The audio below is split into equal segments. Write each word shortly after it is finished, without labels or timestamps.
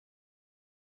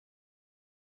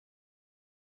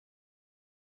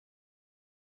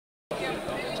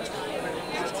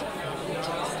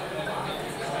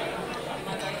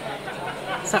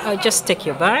So I'll just take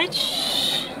your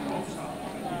badge.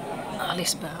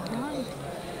 Alice Bouman.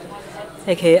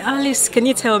 Okay, Alice, can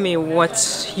you tell me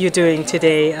what you're doing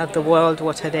today at the World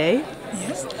Water Day?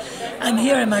 Yes, I'm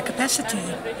here in my capacity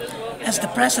as the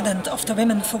president of the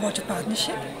Women for Water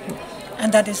Partnership,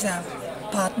 and that is a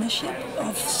partnership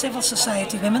of civil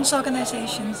society women's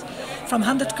organizations from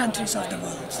 100 countries of the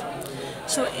world.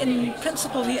 So in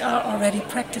principle we are already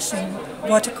practicing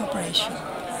water cooperation.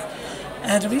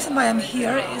 The reason why I'm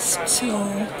here is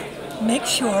to make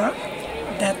sure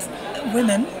that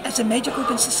women as a major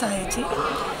group in society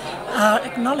are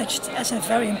acknowledged as a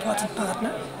very important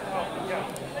partner.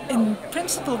 In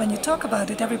principle, when you talk about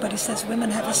it, everybody says women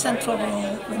have a central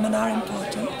role, women are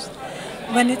important.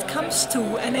 When it comes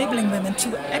to enabling women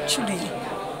to actually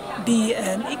be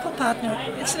an equal partner,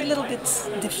 it's a little bit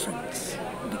different,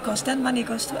 because then money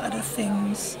goes to other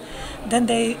things. Then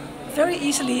they very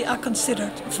easily are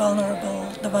considered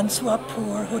vulnerable, the ones who are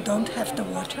poor, who don't have the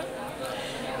water.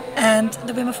 And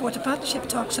the Women for Water Partnership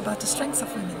talks about the strength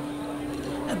of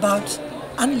women, about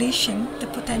unleashing the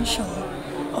potential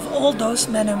of all those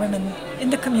men and women in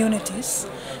the communities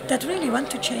that really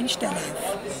want to change their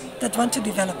life, that want to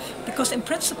develop. Because in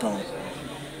principle,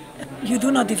 you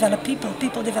do not develop people,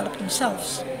 people develop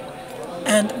themselves.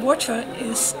 And water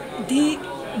is the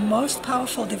most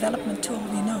powerful development tool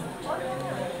we know,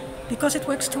 because it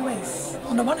works two ways.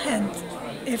 On the one hand,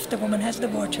 if the woman has the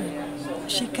water,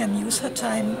 she can use her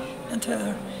time and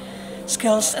her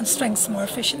skills and strengths more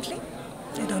efficiently.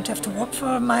 They don't have to walk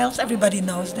for miles, everybody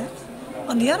knows that.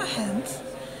 On the other hand,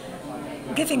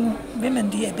 giving women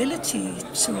the ability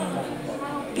to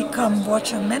become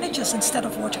water managers instead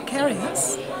of water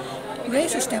carriers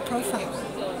raises their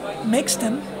profile, makes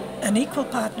them an equal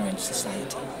partner in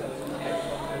society.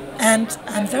 And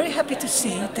I'm very happy to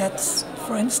see that,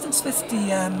 for instance, with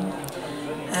the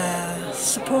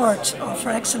support of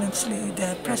Her Excellency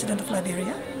the President of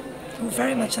Liberia, who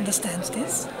very much understands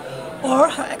this, or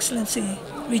Her Excellency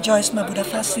Rejoice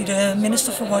Mabudafasi, the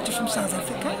Minister for Water from South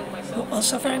Africa, who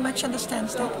also very much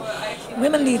understands that,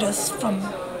 women leaders from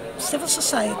civil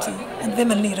society and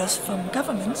women leaders from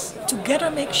governments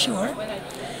together make sure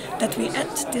that we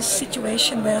end this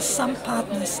situation where some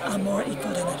partners are more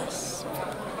equal than others.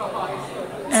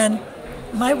 And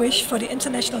my wish for the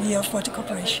International Year of Water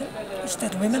Cooperation is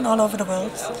that women all over the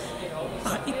world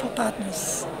are equal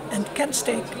partners and can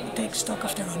take stock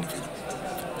of their own development.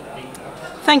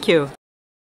 Thank you.